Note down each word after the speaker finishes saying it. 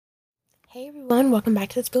Hey everyone, welcome back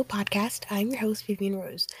to the Spill Podcast. I'm your host, Vivian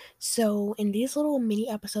Rose. So, in these little mini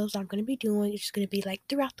episodes I'm going to be doing, it's just going to be like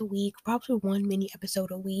throughout the week, probably one mini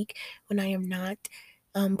episode a week when I am not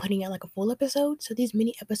putting out like a full episode. So, these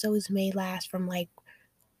mini episodes may last from like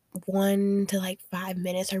 1 to 5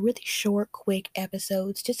 minutes, are really short, quick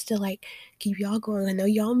episodes just to like keep y'all going. I know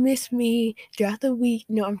y'all miss me throughout the week.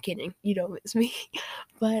 No, I'm kidding. You don't miss me.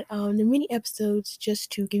 But the mini episodes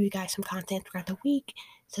just to give you guys some content throughout the week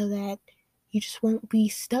so that you just won't be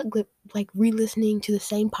stuck with like re-listening to the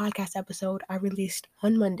same podcast episode I released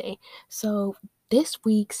on Monday. So this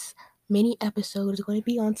week's mini episode is going to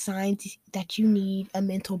be on signs that you need a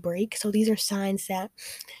mental break. So these are signs that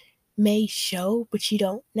may show, but you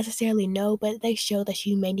don't necessarily know, but they show that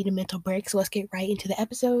you may need a mental break. So let's get right into the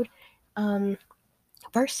episode. Um,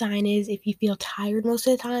 First sign is if you feel tired most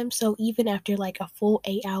of the time. So even after like a full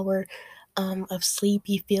 8 hour of sleep,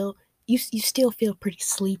 you still feel pretty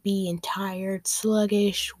sleepy and tired,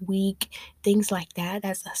 sluggish, weak, things like that.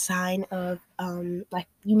 That's a sign of like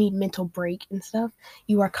you need mental break and stuff.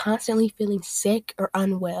 You are constantly feeling sick or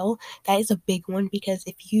unwell. That is a big one because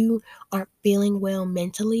if you aren't feeling well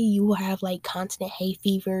mentally, you will have like constant hay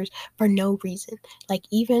fevers for no reason. Like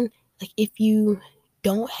even like if you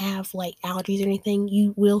don't have like allergies or anything,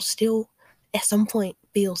 you will still at some point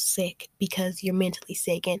feel sick because you're mentally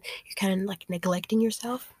sick and you're kind of like neglecting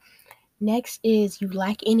yourself. Next is you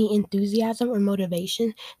lack any enthusiasm or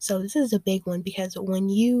motivation. So this is a big one because when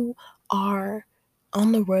you are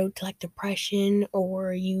on the road to like depression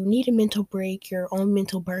or you need a mental break, you're on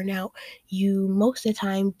mental burnout, you most of the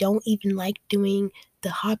time don't even like doing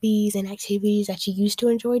the hobbies and activities that you used to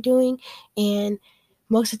enjoy doing. And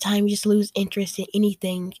most of the time you just lose interest in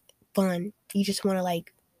anything fun. You just want to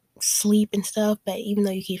like sleep and stuff, but even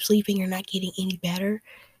though you keep sleeping, you're not getting any better.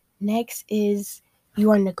 Next is you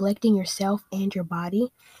are neglecting yourself and your body.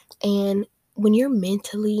 And when you're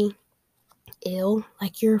mentally ill,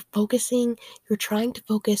 like you're trying to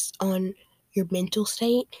focus on your mental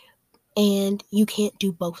state and you can't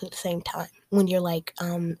do both at the same time. When you're like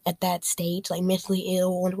at that stage, like mentally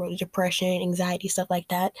ill, on the road to depression, anxiety, stuff like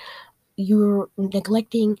that, you're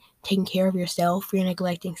neglecting taking care of yourself, you're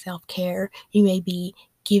neglecting self-care, you may be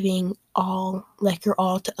giving all like your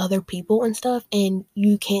all to other people and stuff, and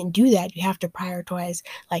you can't do that. You have to prioritize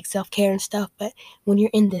like self-care and stuff, but when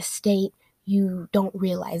you're in this state you don't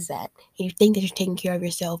realize that. You think that you're taking care of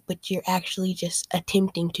yourself, but you're actually just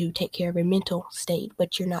attempting to take care of your mental state,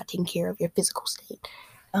 but you're not taking care of your physical state.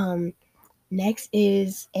 um Next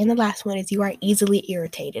is, and the last one is, you are easily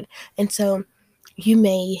irritated. And so you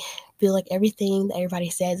may feel like everything that everybody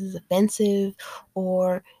says is offensive,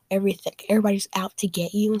 or everybody's out to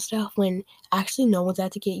get you and stuff, when actually no one's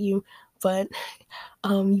out to get you. But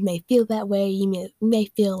you may feel that way. You may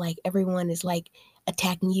feel like everyone is like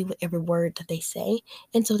attacking you with every word that they say.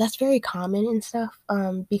 And so that's very common and stuff,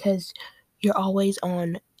 because you're always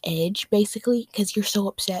on edge basically because you're so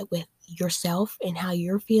upset with yourself and how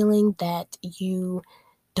you're feeling that you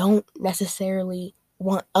don't necessarily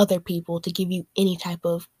want other people to give you any type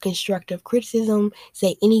of constructive criticism,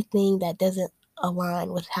 say anything that doesn't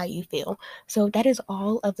align with how you feel. So that is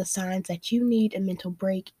all of the signs that you need a mental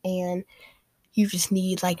break and you just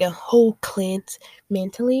need like a whole cleanse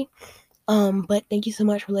mentally. But thank you so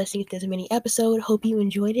much for listening to this mini episode. Hope you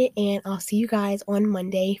enjoyed it, and I'll see you guys on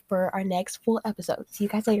Monday for our next full episode. See you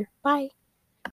guys later. Bye.